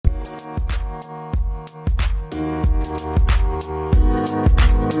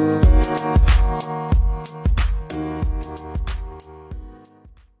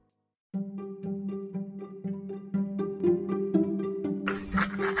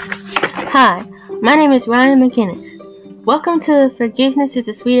Hi, my name is Ryan McInnes. Welcome to Forgiveness is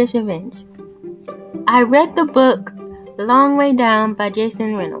the Sweetest Revenge. I read the book Long Way Down by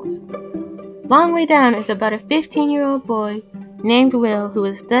Jason Reynolds. Long Way Down is about a 15-year-old boy named Will who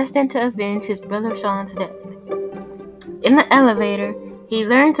is destined to avenge his brother Sean's death. In the elevator, he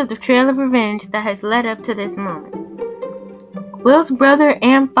learns of the trail of revenge that has led up to this moment. Will's brother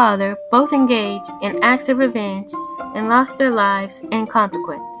and father both engaged in acts of revenge and lost their lives in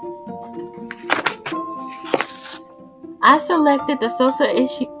consequence. I selected the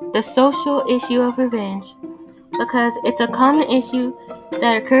social issue of revenge because it's a common issue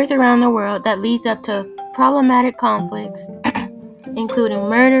that occurs around the world that leads up to problematic conflicts, including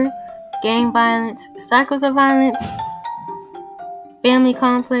murder, gang violence, cycles of violence, family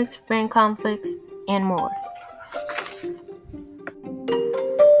conflicts, friend conflicts, and more.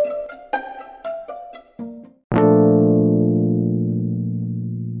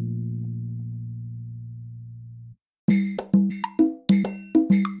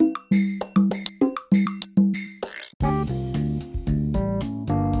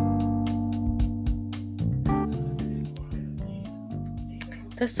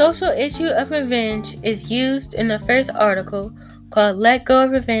 The social issue of revenge is used in the first article called Let Go of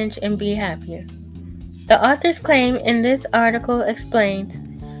Revenge and Be Happier. The author's claim in this article explains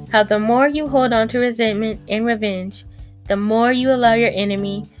how the more you hold on to resentment and revenge, the more you allow your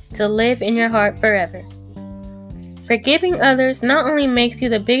enemy to live in your heart forever. Forgiving others not only makes you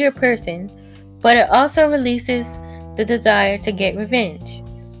the bigger person, but it also releases the desire to get revenge.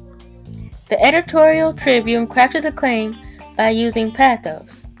 The editorial Tribune crafted the claim by using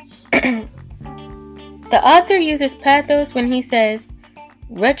pathos. The author uses pathos when he says,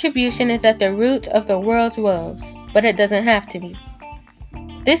 retribution is at the root of the world's woes, but it doesn't have to be.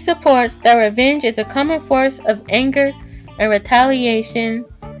 This supports that revenge is a common force of anger and retaliation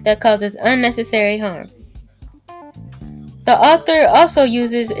that causes unnecessary harm. The author also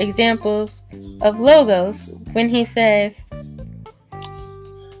uses examples of logos when he says,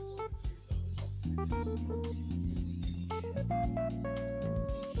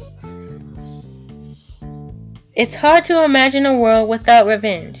 it's hard to imagine a world without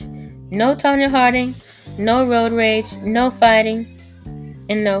revenge. No Tonya Harding, no road rage, no fighting,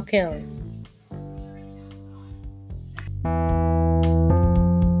 and no killing.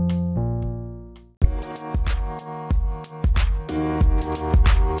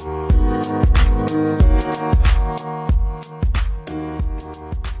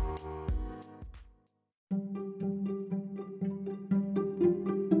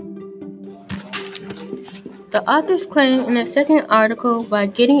 The author's claim in the second article, Why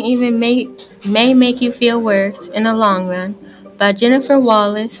Getting Even May Make You Feel Worse in the Long Run, by Jennifer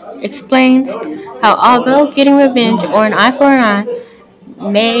Wallace, explains how although getting revenge or an eye for an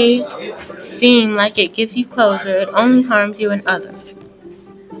eye may seem like it gives you closure, it only harms you and others.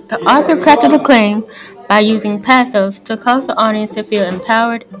 The author crafted the claim by using pathos to cause the audience to feel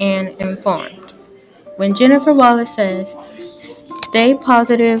empowered and informed. When Jennifer Wallace says, stay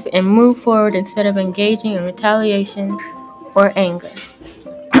positive and move forward instead of engaging in retaliation or anger.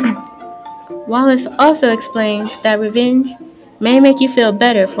 Wallace also explains that revenge may make you feel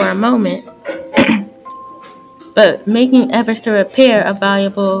better for a moment, but making efforts to repair a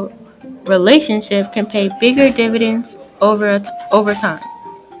valuable relationship can pay bigger dividends over time.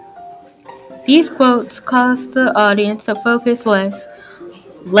 These quotes cause the audience to focus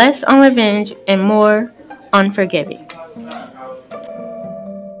less on revenge and more on forgiving.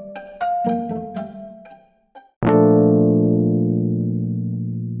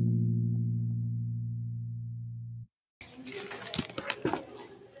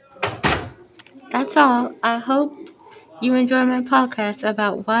 That's all. I hope you enjoy my podcast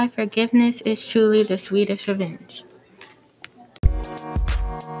about why forgiveness is truly the sweetest revenge.